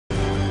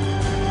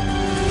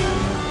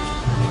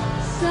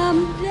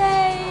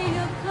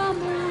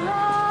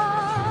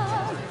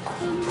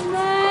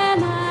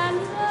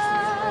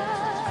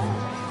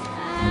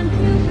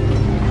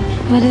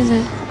What is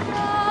it?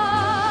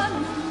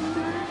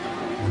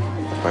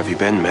 Where have you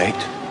been, mate?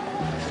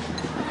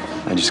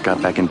 I just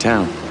got back in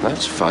town.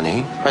 That's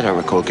funny. I don't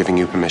recall giving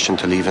you permission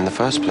to leave in the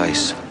first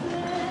place.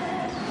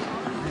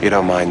 You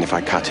don't mind if I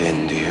cut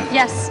in, do you?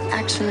 Yes,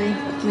 actually,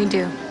 we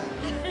do.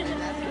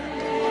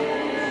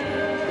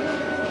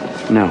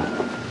 No.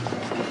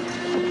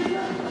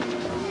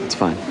 It's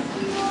fine.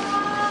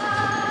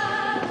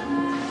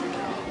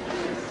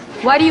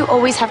 Why do you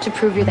always have to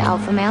prove you're the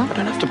alpha male? I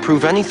don't have to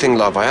prove anything,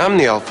 love. I am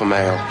the alpha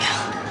male.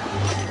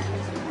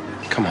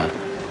 Come on.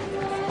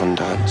 One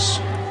dance.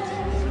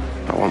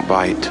 I won't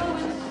bite.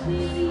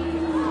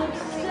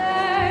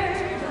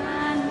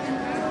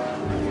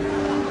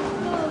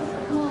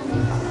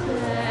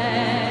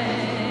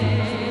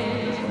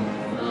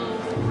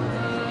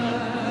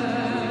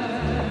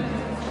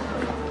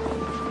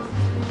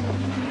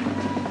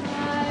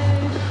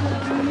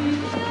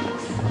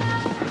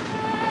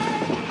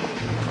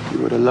 You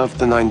would have loved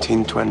the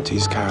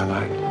 1920s,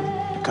 Caroline.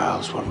 The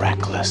girls were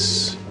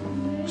reckless,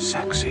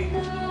 sexy,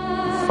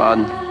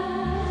 fun.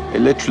 They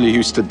literally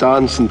used to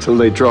dance until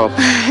they dropped.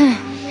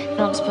 I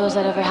don't suppose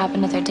that ever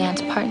happened to their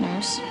dance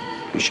partners.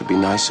 You should be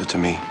nicer to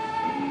me.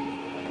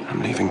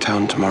 I'm leaving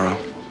town tomorrow.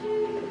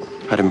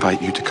 I'd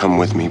invite you to come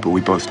with me, but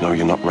we both know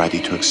you're not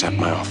ready to accept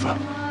my offer.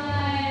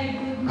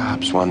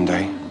 Perhaps one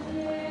day,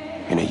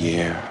 in a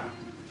year,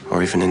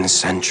 or even in a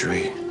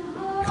century,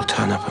 you'll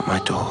turn up at my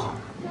door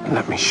and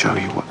let me show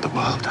you what the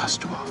world has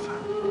to offer.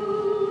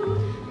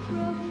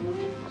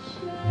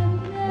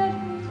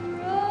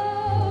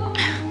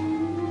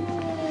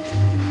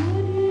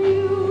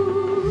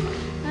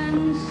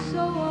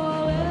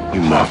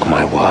 You mark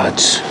my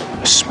words.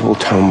 A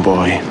small-town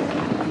boy,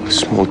 a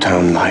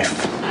small-town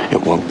life.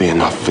 It won't be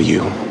enough for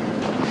you.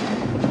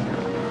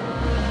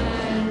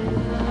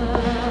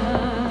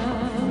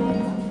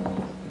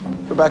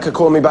 Rebecca,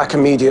 call me back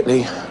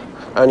immediately.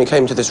 I only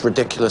came to this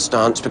ridiculous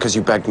dance because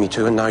you begged me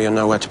to, and now you're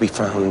nowhere to be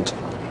found.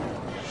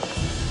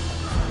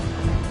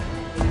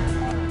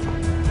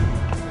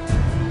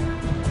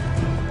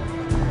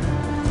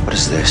 What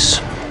is this?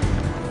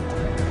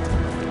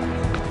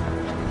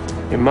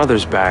 Your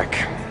mother's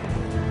back.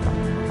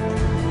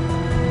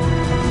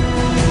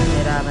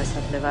 Miravas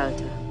ab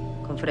levalta,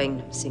 con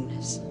fregnum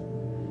signis.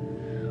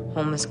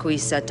 Homus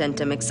quis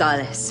attentem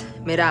exales,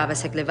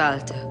 miravas ec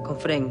levalta, con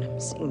fregnum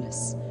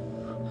signis.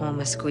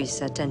 Homus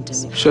quis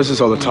attentem. She does this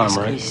all the time,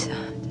 right?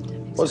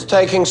 What's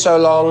taking so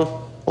long?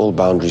 All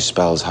boundary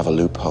spells have a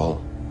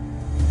loophole.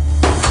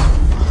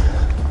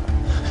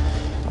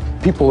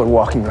 People are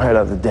walking right out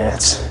of the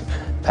dance,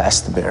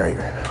 past the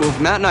barrier. Well, if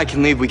Matt and I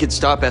can leave, we could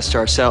stop Esther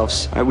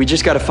ourselves. All right, we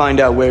just got to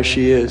find out where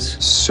she is.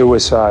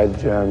 Suicide,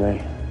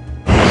 Jeremy.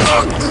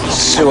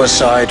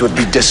 Suicide would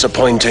be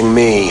disappointing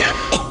me.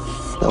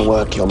 Now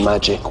work your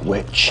magic,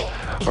 witch,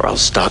 or I'll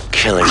start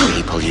killing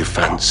people you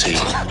fancy.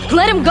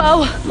 Let him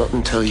go! Not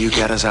until you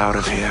get us out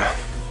of here.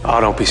 Oh,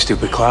 don't be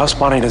stupid, Klaus.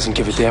 Bonnie doesn't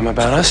give a damn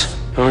about us.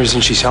 The only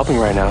reason she's helping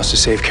right now is to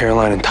save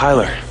Caroline and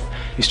Tyler.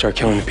 You start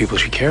killing the people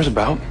she cares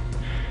about,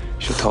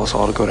 she'll tell us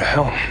all to go to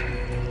hell.